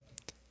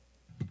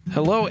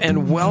Hello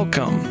and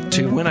welcome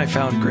to When I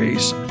Found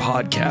Grace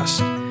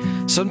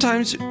podcast.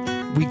 Sometimes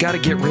we got to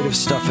get rid of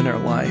stuff in our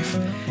life.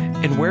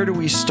 And where do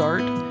we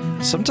start?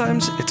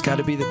 Sometimes it's got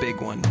to be the big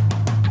one.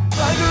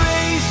 By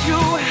grace you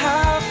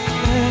have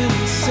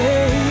been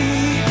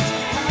saved.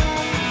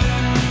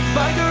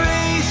 By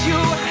grace you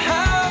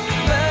have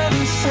been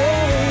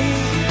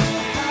saved.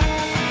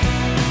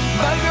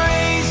 By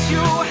grace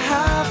you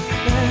have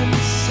been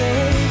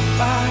saved.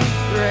 By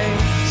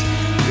grace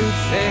through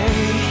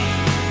faith.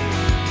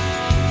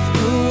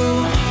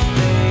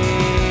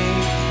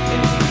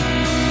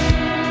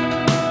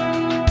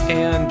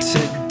 And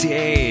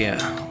today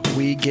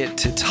we get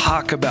to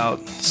talk about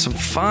some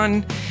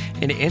fun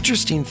and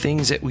interesting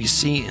things that we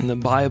see in the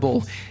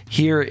Bible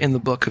here in the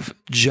book of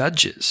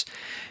Judges.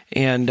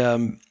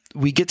 And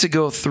we get to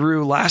go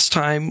through, last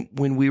time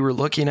when we were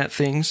looking at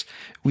things,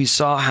 we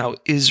saw how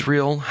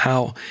Israel,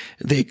 how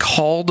they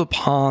called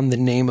upon the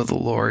name of the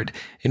Lord.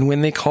 And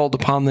when they called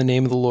upon the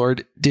name of the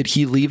Lord, did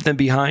he leave them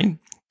behind?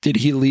 Did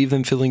he leave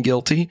them feeling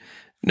guilty?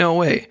 No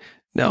way.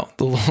 No,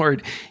 the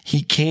Lord,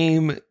 he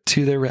came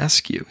to their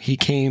rescue. He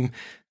came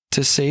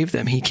to save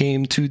them. He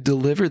came to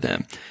deliver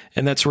them.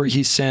 And that's where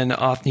he sent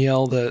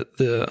Othniel,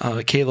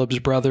 the Caleb's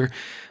brother,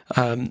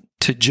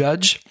 to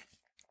judge.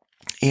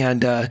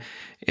 And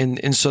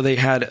so they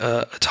had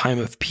a time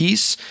of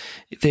peace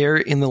there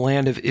in the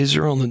land of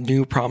Israel, in the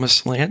new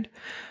promised land.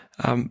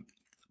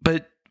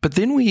 But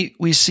then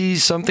we see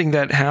something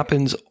that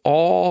happens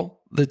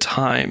all the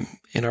time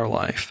in our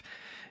life.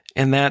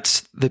 And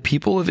that's the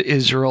people of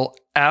Israel,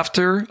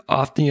 after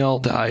Othniel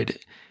died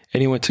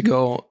and he went to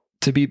go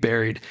to be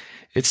buried,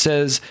 it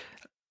says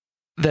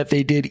that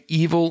they did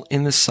evil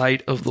in the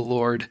sight of the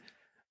Lord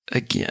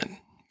again.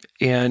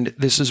 And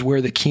this is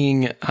where the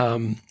king,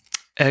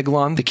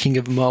 Eglon, the king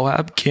of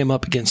Moab, came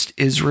up against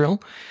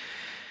Israel.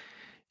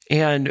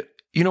 And,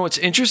 you know, what's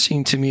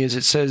interesting to me is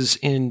it says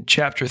in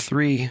chapter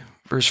 3,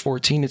 verse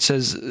 14, it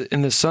says,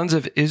 "And the sons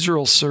of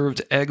Israel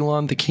served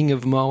Eglon, the king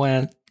of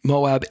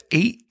Moab,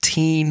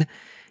 18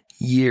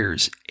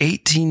 years.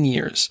 18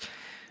 years.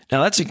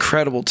 Now that's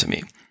incredible to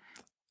me.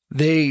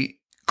 They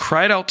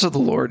cried out to the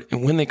Lord,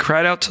 and when they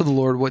cried out to the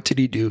Lord, what did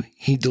he do?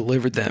 He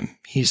delivered them.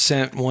 He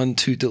sent one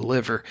to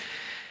deliver.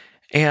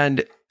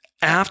 And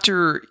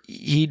after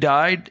he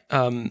died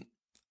and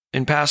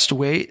passed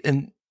away,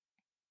 and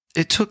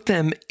it took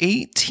them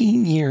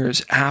 18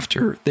 years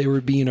after they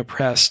were being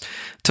oppressed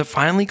to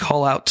finally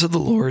call out to the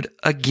Lord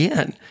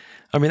again.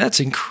 I mean,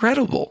 that's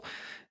incredible.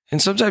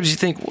 And sometimes you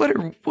think,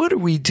 what are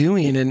we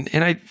doing? And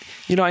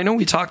I know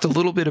we talked a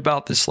little bit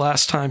about this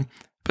last time,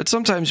 but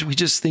sometimes we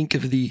just think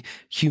of the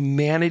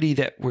humanity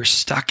that we're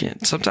stuck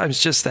in. Sometimes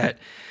just that,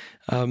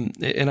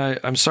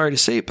 I'm sorry to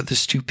say it, but the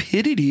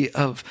stupidity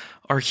of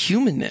our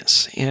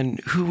humanness and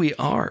who we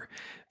are.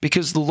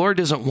 Because the Lord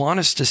doesn't want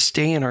us to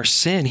stay in our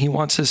sin. He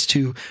wants us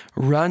to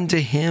run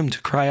to him,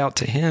 to cry out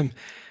to him.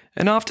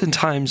 And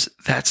oftentimes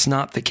that's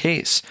not the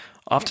case.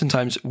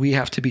 Oftentimes we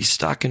have to be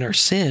stuck in our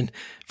sin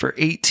for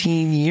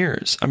 18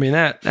 years. I mean,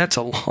 that's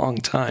a long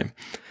time.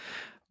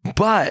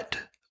 But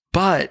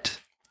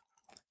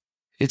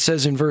it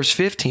says in verse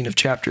 15 of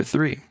chapter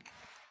 3, it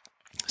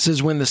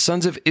says, "When the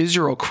sons of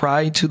Israel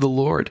cried to the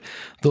Lord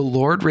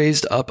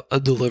raised up a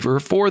deliverer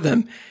for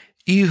them,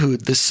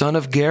 Ehud, the son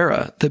of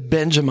Gera, the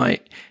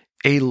Benjamite,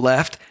 a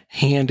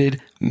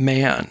left-handed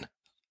man."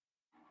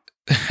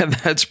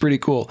 That's pretty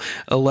cool.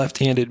 A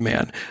left-handed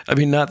man. I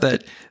mean, not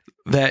that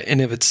in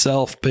of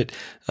itself, but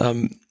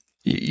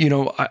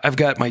I've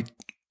got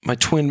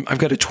I've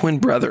got a twin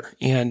brother,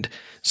 and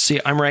see,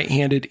 I'm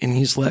right-handed and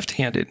he's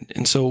left-handed.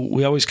 And so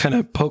we always kind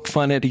of poke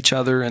fun at each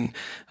other and,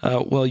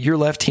 well, you're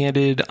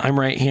left-handed, I'm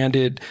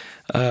right-handed,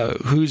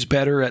 who's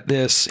better at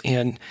this?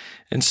 And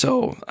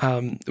so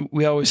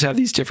we always have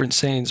these different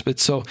sayings, but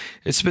so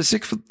it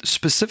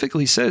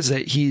specifically says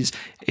that he's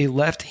a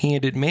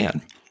left-handed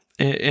man.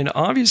 And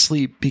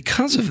obviously,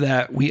 because of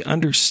that, we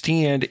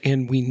understand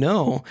and we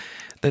know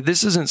that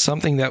this isn't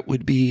something that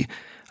would be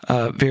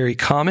very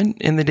common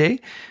in the day,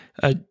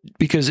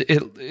 because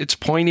it's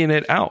pointing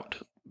it out.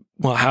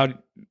 Well,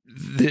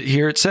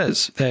 here it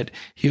says that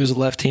he was a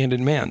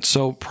left-handed man.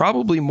 So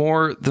probably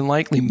more than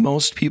likely,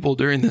 most people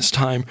during this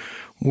time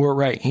were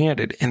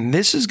right-handed. And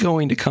this is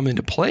going to come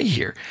into play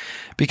here,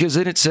 because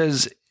then it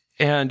says,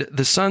 "And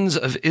the sons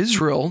of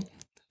Israel,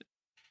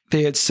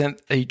 they had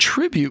sent a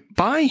tribute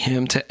by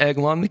him to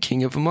Eglon, the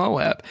king of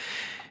Moab."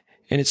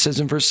 And it says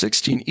in verse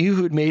 16,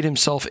 "Ehud made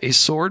himself a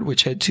sword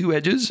which had two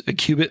edges, a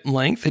cubit in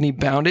length, and he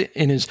bound it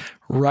in his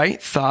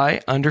right thigh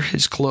under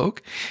his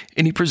cloak.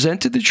 And he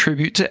presented the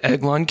tribute to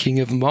Eglon, king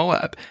of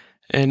Moab."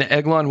 And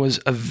Eglon was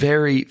a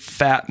very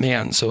fat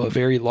man, so a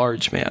very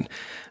large man.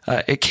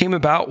 It came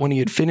about when he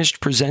had finished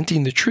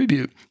presenting the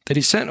tribute that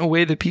he sent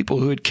away the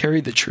people who had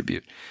carried the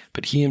tribute.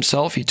 But he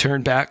himself, he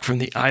turned back from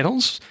the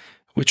idols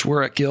which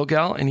were at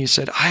Gilgal, and he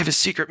said, "I have a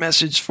secret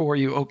message for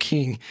you, O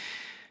king."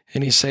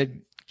 And he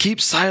said, "Keep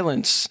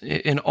silence."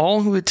 And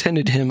all who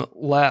attended him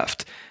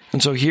left,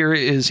 And so here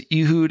is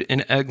Ehud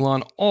and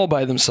Eglon all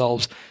by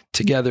themselves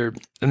together.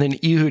 And then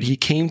Ehud, he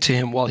came to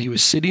him while he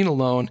was sitting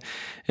alone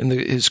in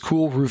his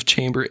cool roof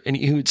chamber. And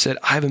Ehud said,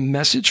 I have a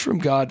message from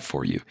God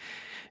for you.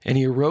 And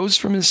he arose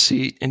from his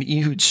seat, and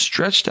Ehud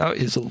stretched out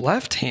his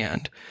left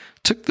hand,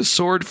 took the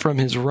sword from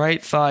his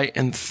right thigh,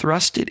 and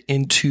thrust it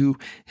into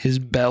his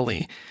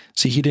belly.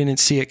 So he didn't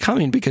see it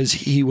coming because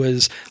he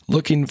was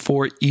looking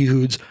for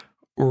Ehud's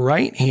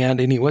right hand,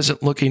 and he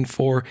wasn't looking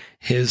for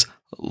his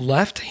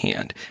left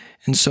hand.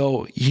 And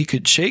so he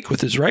could shake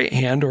with his right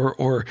hand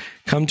or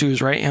come to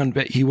his right hand,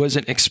 but he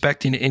wasn't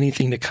expecting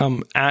anything to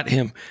come at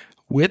him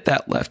with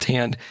that left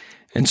hand.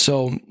 And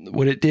so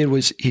what it did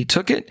was he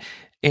took it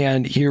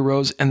and he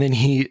arose, and then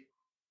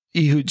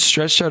Ehud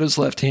stretched out his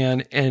left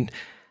hand and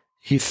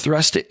he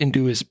thrust it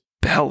into his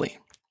belly.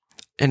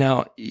 And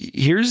now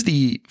here's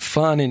the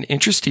fun and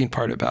interesting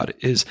part about it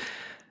is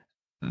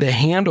the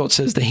handle, it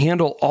says the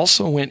handle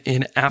also went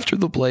in after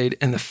the blade,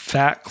 and the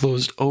fat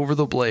closed over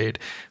the blade,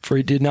 for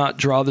he did not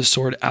draw the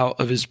sword out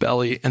of his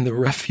belly, and the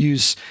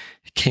refuse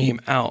came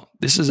out.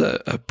 This is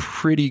a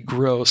pretty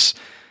gross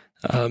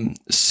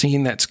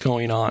scene that's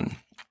going on.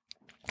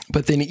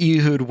 But then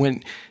Ehud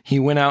went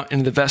out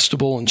into the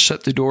vestibule and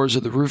shut the doors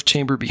of the roof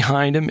chamber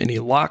behind him, and he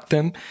locked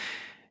them.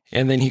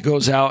 And then he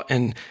goes out,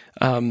 and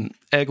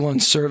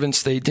Eglon's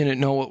servants, they didn't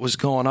know what was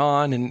going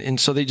on. And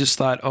so they just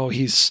thought, oh,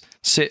 he's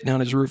sitting on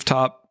his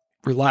rooftop,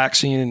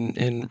 relaxing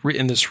and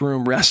in this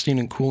room, resting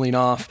and cooling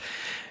off.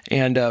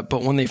 And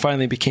but when they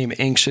finally became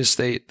anxious,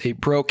 they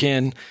broke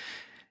in.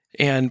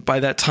 And by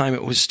that time,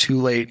 it was too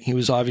late. He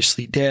was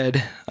obviously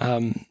dead.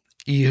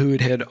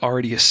 Ehud had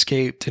already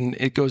escaped. And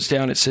it goes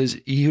down, it says,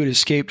 Ehud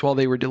escaped while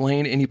they were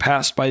delaying, and he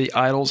passed by the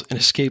idols and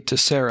escaped to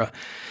Sarah.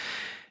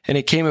 And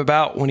it came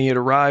about when he had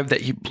arrived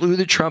that he blew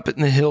the trumpet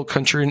in the hill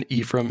country in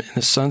Ephraim, and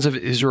the sons of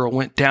Israel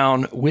went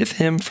down with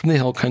him from the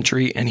hill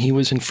country, and he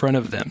was in front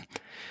of them.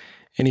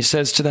 And he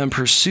says to them,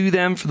 pursue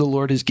them, for the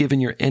Lord has given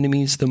your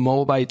enemies, the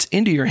Moabites,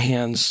 into your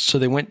hands. So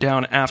they went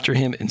down after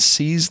him and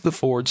seized the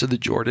fords of the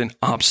Jordan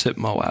opposite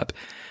Moab,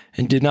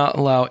 and did not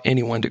allow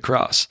anyone to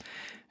cross.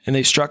 And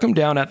they struck him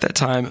down at that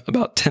time,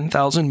 about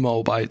 10,000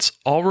 Moabites,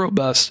 all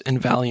robust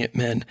and valiant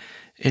men,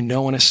 and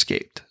no one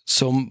escaped.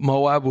 So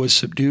Moab was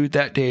subdued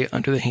that day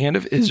under the hand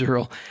of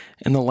Israel,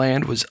 and the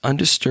land was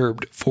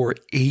undisturbed for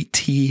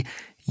 80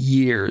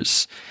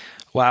 years.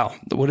 Wow,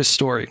 what a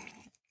story.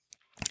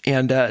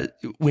 And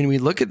when we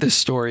look at this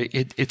story,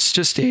 it's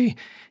just an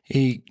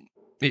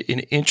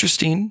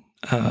interesting,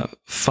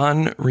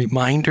 fun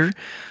reminder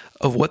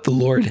of what the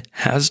Lord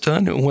has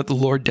done and what the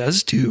Lord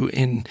does do.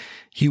 And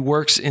he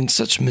works in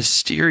such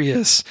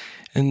mysterious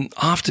and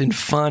often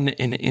fun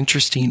and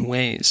interesting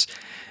ways.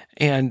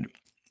 And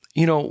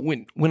you know,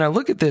 when I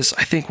look at this,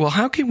 I think, well,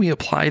 how can we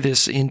apply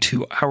this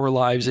into our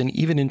lives and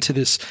even into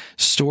this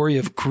story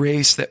of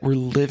grace that we're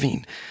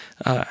living?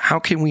 How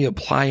can we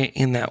apply it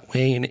in that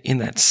way and in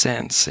that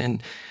sense?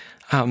 And,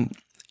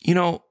 you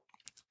know,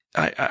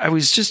 I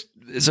was just,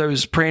 as I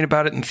was praying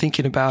about it and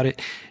thinking about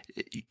it,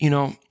 you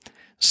know,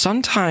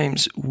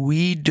 sometimes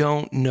we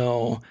don't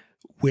know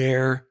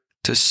where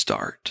to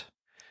start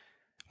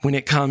when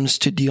it comes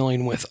to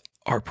dealing with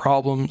our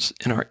problems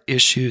and our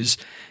issues.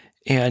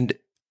 And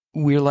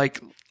we're like,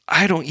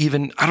 I don't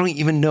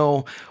even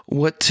know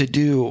what to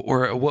do,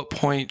 or at what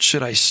point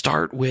should I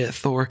start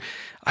with, or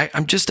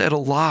I'm just at a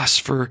loss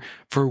for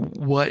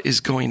what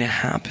is going to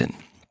happen.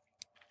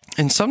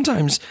 And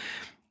sometimes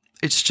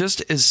it's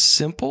just as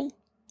simple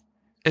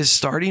as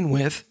starting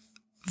with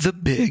the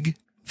big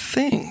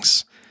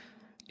things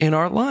in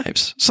our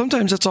lives.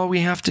 Sometimes that's all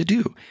we have to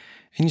do.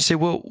 And you say,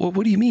 well,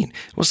 what do you mean?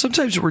 Well,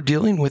 sometimes we're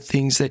dealing with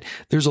things that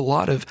there's a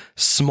lot of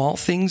small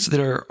things that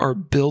are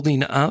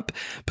building up,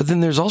 but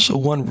then there's also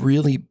one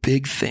really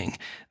big thing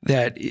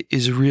that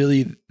is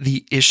really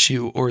the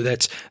issue, or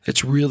that's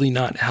really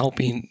not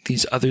helping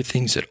these other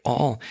things at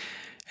all.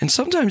 And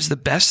sometimes the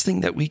best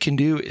thing that we can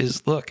do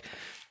is, look,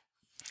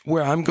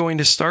 where I'm going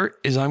to start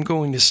is I'm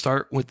going to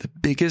start with the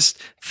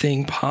biggest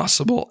thing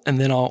possible, and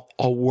then I'll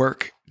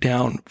work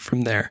down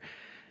from there.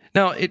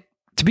 Now,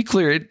 to be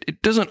clear,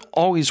 it doesn't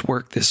always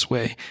work this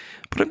way,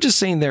 but I'm just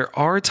saying there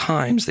are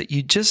times that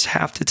you just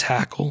have to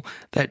tackle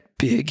that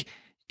big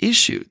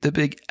issue, the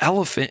big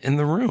elephant in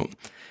the room.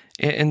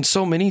 And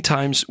so many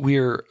times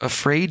we're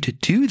afraid to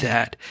do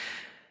that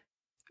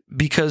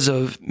because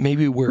of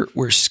maybe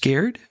we're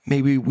scared,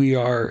 maybe we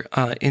are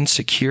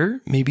insecure,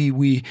 maybe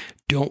we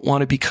don't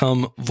want to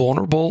become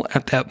vulnerable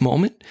at that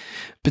moment.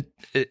 But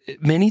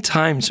many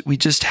times we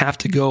just have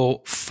to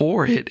go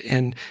for it.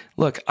 And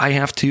look, I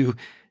have to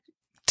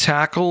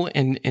tackle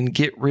and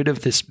get rid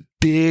of this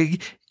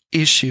big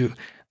issue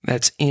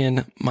that's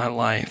in my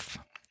life.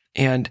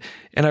 And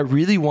I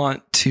really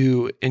want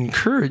to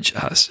encourage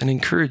us and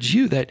encourage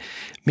you that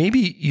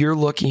maybe you're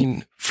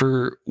looking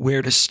for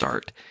where to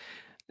start.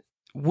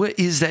 What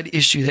is that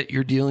issue that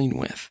you're dealing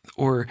with?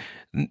 Or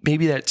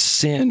maybe that's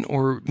sin,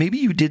 or maybe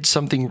you did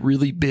something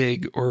really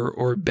big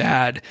or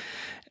bad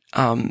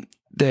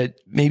that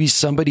maybe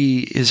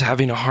somebody is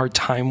having a hard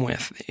time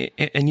with,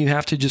 and you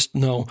have to just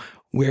know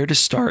where to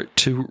start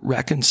to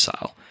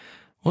reconcile.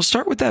 Well,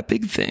 start with that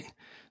big thing.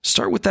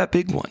 Start with that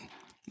big one.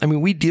 I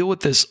mean, we deal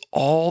with this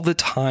all the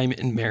time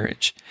in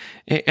marriage.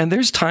 And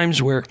there's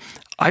times where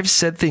I've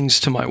said things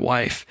to my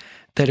wife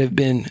that have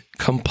been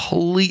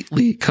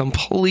completely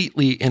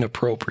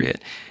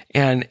inappropriate.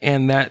 And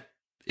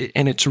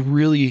it's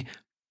really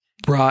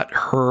brought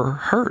her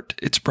hurt.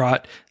 It's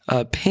brought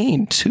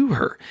pain to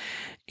her.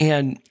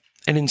 And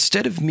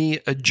instead of me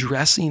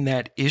addressing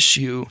that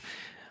issue,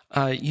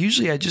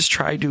 usually I just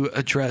try to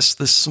address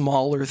the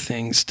smaller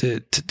things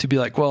to be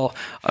like, well,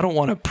 I don't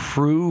want to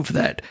prove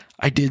that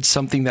I did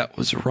something that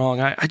was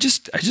wrong. I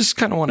just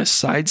kind of want to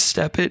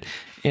sidestep it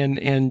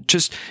and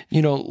just,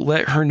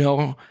 let her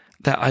know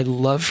that I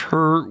love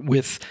her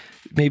with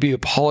maybe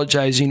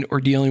apologizing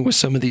or dealing with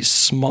some of these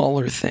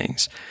smaller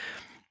things.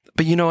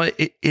 But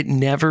it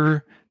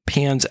never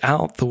pans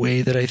out the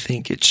way that I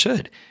think it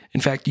should. In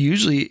fact,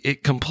 usually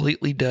it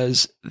completely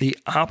does the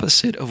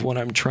opposite of what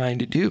I'm trying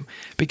to do,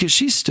 because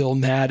she's still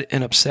mad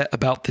and upset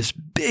about this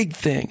big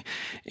thing.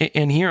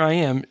 And here I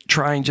am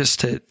trying just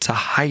to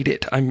hide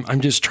it. I'm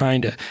just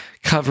trying to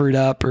cover it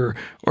up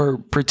or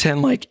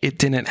pretend like it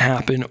didn't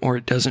happen or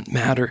it doesn't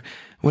matter,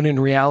 when in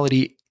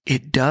reality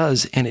it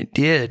does, and it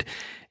did.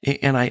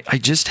 And I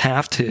just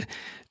have to,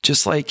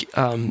 just like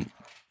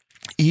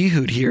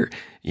Ehud here,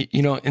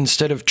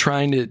 instead of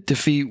trying to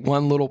defeat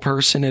one little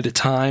person at a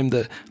time,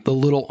 the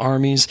little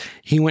armies,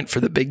 he went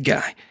for the big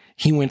guy.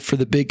 He went for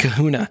the big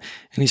kahuna.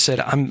 And he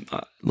said,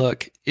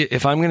 look,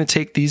 if I'm going to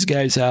take these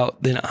guys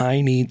out, then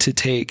I need to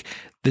take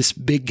this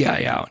big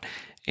guy out.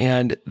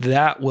 And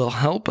that will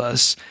help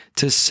us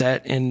to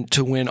set and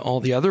to win all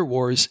the other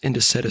wars and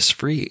to set us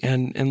free.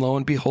 And lo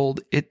and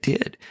behold, it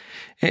did.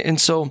 And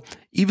so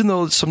even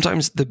though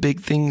sometimes the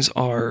big things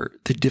are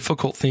the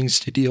difficult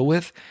things to deal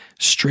with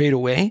straight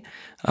away,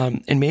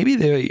 and maybe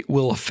they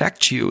will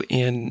affect you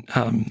in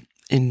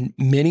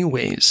many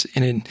ways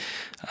and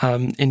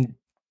in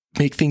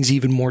make things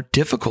even more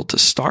difficult to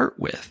start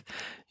with.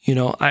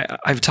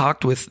 I've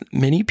talked with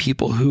many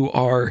people who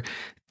are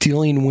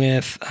dealing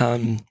with,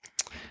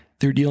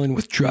 they're dealing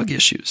with drug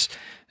issues,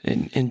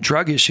 and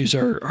drug issues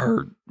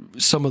are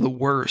some of the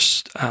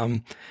worst.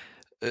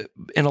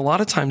 And a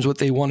lot of times what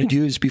they want to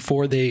do is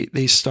before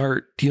they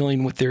start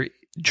dealing with their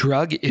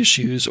drug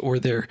issues or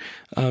they're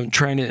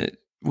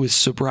with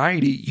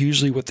sobriety,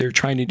 usually what they're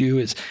trying to do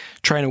is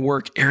trying to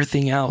work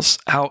everything else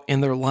out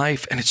in their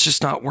life, and it's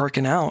just not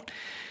working out.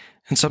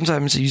 And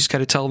sometimes you just got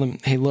to tell them,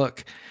 hey,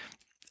 look,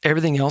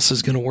 everything else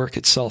is going to work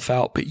itself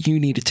out, but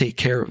you need to take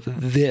care of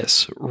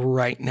this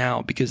right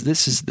now, because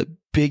this is the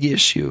big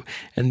issue,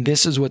 and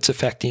this is what's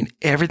affecting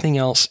everything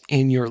else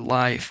in your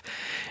life.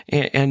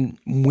 And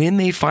when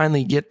they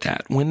finally get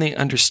that, when they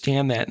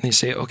understand that, and they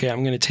say, okay,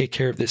 I'm going to take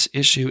care of this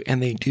issue,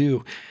 and they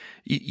do,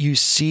 you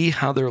see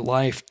how their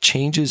life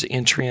changes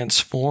and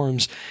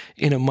transforms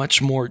in a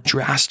much more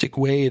drastic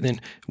way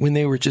than when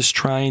they were just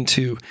trying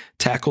to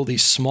tackle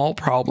these small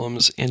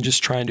problems and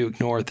just trying to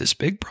ignore this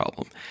big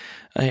problem.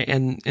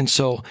 And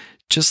so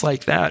just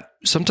like that,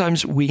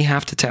 sometimes we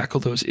have to tackle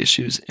those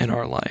issues in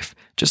our life.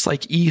 Just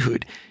like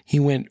Ehud, he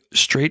went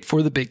straight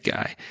for the big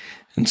guy.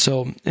 And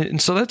so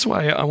that's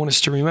why I want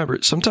us to remember,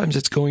 sometimes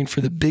it's going for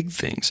the big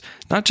things,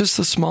 not just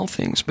the small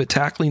things, but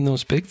tackling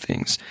those big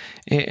things.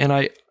 And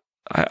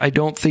I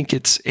don't think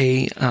it's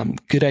a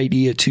good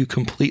idea to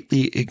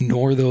completely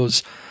ignore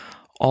those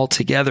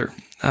altogether.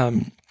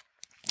 I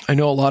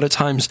know a lot of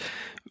times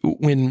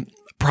when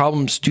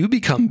problems do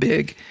become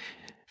big,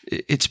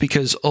 it's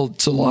because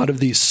it's a lot of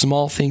these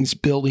small things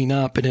building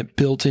up and it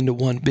built into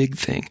one big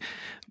thing.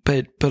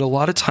 But a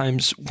lot of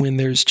times when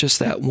there's just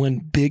that one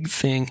big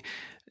thing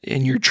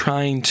and you're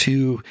trying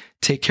to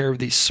take care of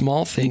these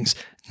small things,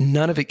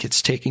 none of it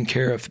gets taken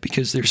care of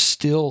because there's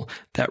still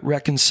that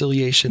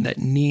reconciliation that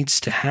needs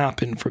to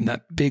happen from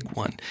that big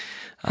one.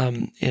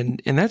 And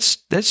that's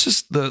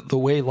just the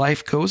way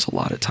life goes a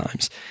lot of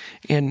times.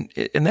 And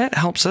that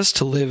helps us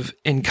to live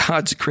in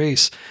God's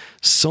grace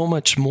so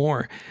much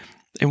more.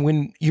 And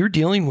when you're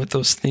dealing with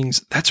those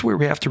things, that's where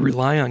we have to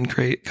rely on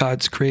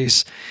God's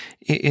grace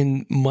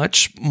in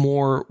much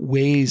more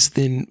ways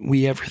than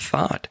we ever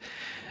thought.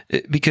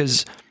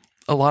 Because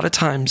a lot of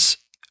times,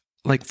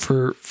 like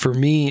for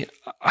me,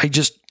 I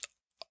just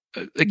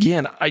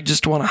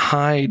want to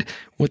hide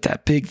what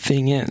that big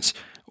thing is,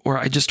 or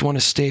I just want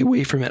to stay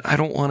away from it. I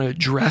don't want to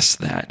address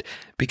that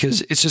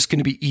because it's just going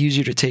to be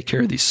easier to take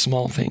care of these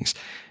small things.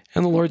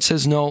 And the Lord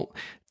says, no,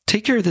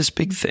 take care of this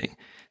big thing.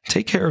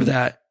 Take care of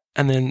that.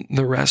 And then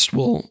the rest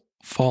will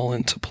fall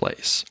into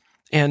place.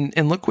 And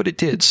look what it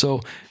did.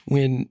 So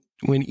when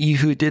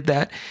Ehud did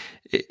that,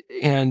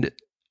 and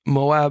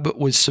Moab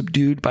was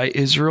subdued by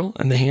Israel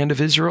and the hand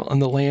of Israel,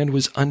 and the land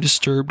was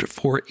undisturbed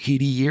for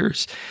 80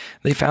 years.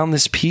 They found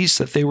this peace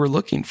that they were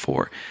looking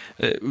for.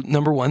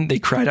 Number one, they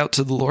cried out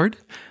to the Lord.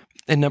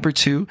 And number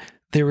two,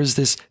 there was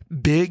this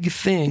big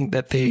thing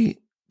that they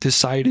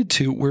decided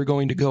we're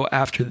going to go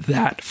after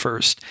that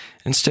first.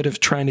 Instead of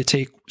trying to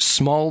take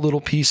small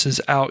little pieces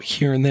out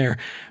here and there,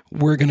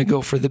 we're going to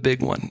go for the big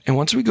one. And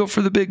once we go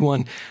for the big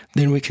one,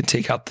 then we can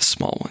take out the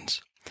small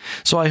ones.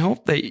 So I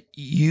hope that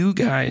you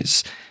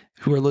guys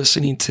who are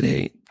listening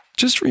today,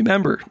 just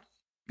remember,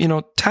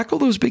 tackle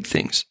those big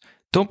things.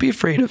 Don't be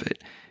afraid of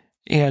it.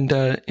 And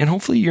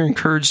hopefully you're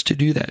encouraged to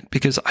do that,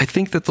 because I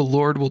think that the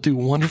Lord will do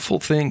wonderful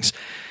things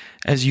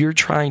as you're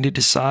trying to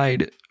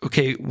decide,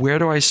 okay, where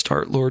do I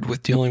start, Lord,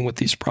 with dealing with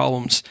these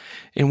problems?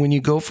 And when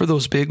you go for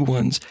those big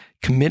ones,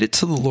 commit it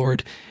to the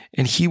Lord,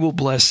 and He will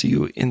bless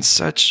you in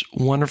such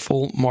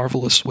wonderful,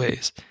 marvelous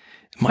ways.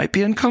 It might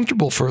be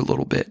uncomfortable for a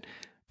little bit,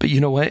 but you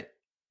know what?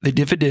 The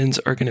dividends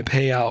are going to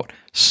pay out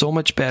so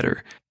much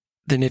better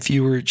than if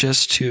you were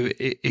just to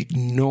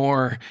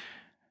ignore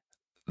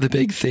the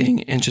big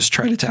thing and just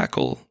try to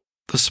tackle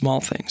the small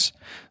things.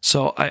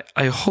 So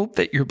I hope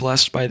that you're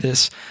blessed by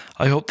this.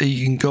 I hope that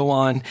you can go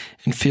on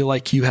and feel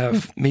like you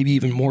have maybe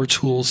even more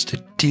tools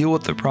to deal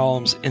with the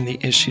problems and the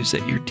issues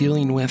that you're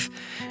dealing with,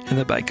 and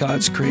that by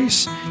God's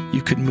grace,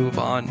 you could move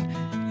on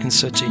in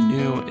such a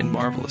new and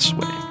marvelous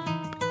way.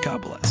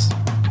 God bless.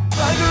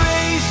 By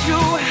grace you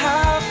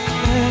have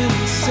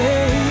been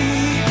saved.